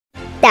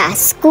The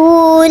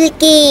school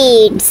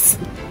kids.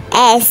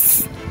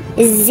 S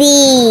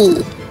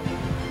Z.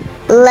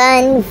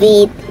 Learn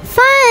with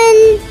fun.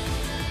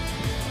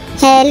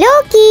 Hello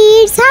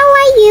kids, how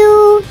are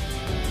you?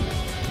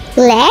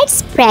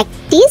 Let's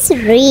practice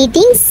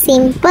reading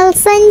simple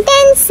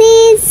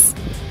sentences.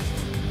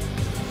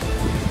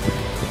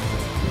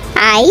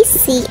 I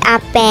see a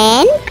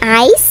pen,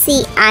 I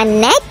see a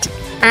net,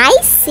 I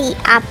see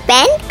a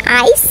pen,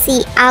 I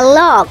see a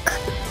lock.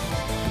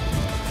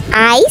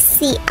 I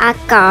see a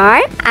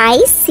car, I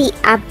see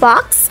a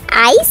box,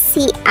 I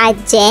see a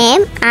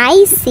jam,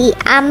 I see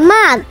a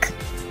mug.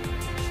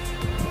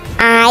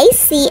 I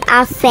see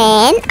a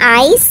fan,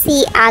 I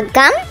see a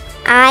gum,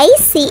 I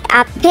see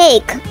a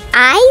pig,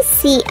 I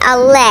see a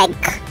leg.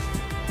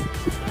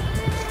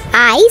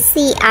 I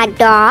see a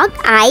dog,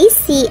 I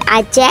see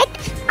a jet,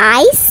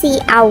 I see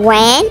a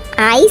van,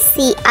 I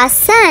see a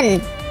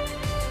sun.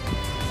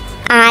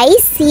 I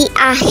see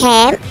a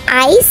ham,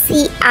 I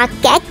see a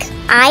cake,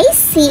 I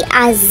see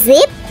a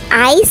zip,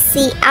 I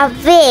see a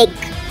wig.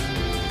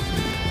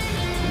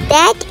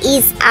 That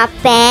is a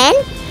pen,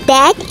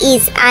 that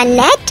is a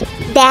net,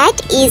 that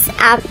is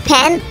a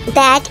pen,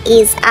 that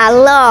is a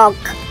log.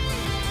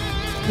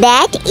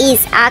 That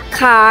is a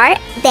car,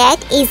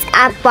 that is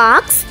a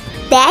box,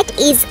 that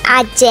is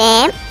a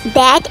jam,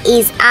 that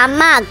is a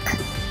mug.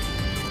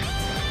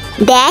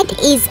 That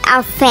is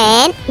a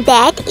fan,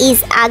 that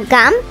is a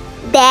gum,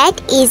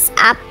 that is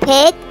a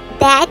pig,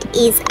 that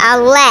is a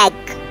leg.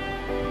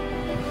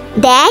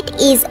 That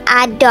is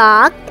a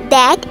dog,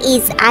 that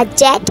is a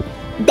jet,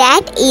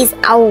 that is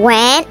a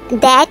van,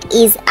 that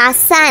is a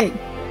sun.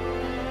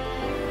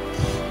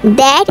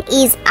 That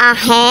is a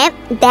ham,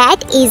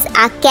 that is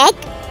a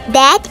cake,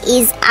 that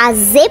is a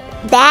zip,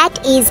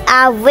 that is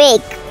a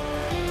wig.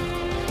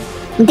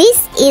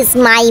 This is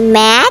my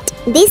mat,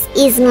 this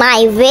is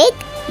my wig,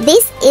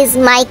 this is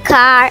my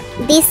car,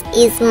 this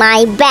is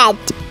my bed.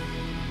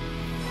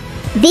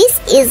 This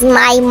is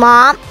my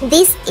mom,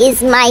 this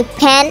is my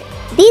pen,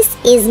 this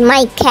is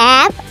my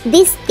cap,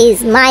 this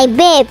is my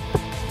babe.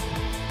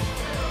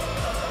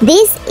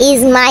 This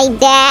is my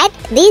dad,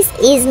 this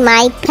is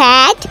my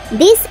pet,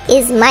 this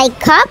is my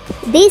cup,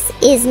 this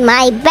is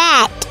my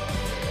bat.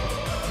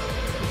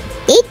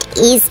 It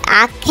is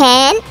a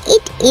can,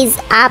 it is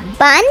a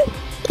bun,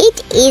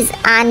 it is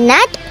a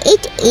nut,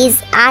 it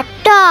is a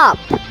top.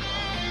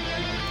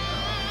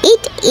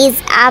 It is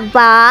a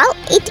ball,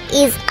 it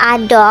is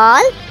a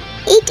doll,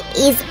 it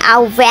is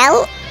a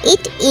well,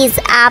 it is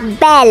a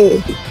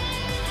bell.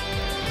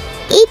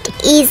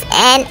 It is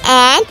an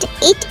ant,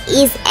 it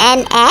is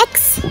an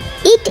axe,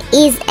 it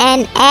is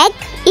an egg,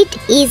 it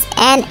is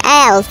an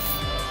elf.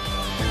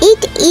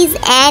 It is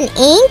an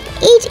ink,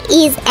 it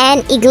is an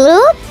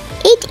igloo,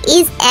 it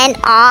is an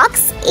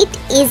ox, it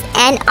is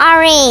an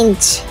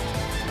orange.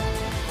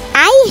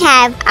 I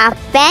have a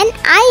pen,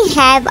 I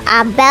have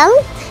a bell,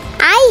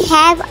 I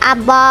have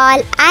a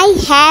ball, I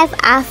have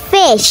a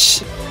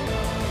fish.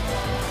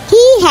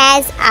 He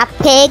has a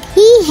pig,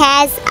 he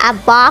has a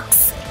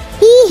box,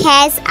 he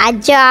has a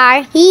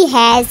jar, he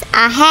has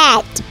a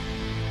hat.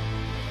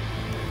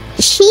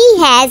 She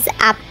has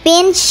a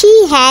pin,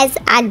 she has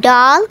a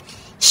doll,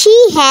 she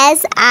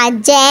has a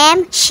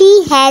jam,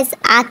 she has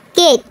a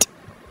kit.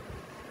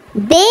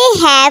 They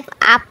have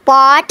a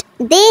pot,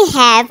 they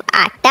have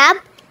a tub,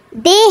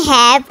 they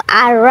have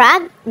a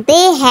rug,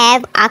 they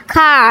have a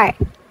car.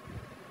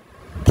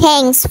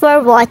 Thanks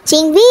for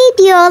watching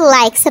video.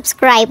 Like,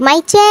 subscribe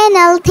my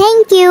channel.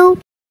 Thank you.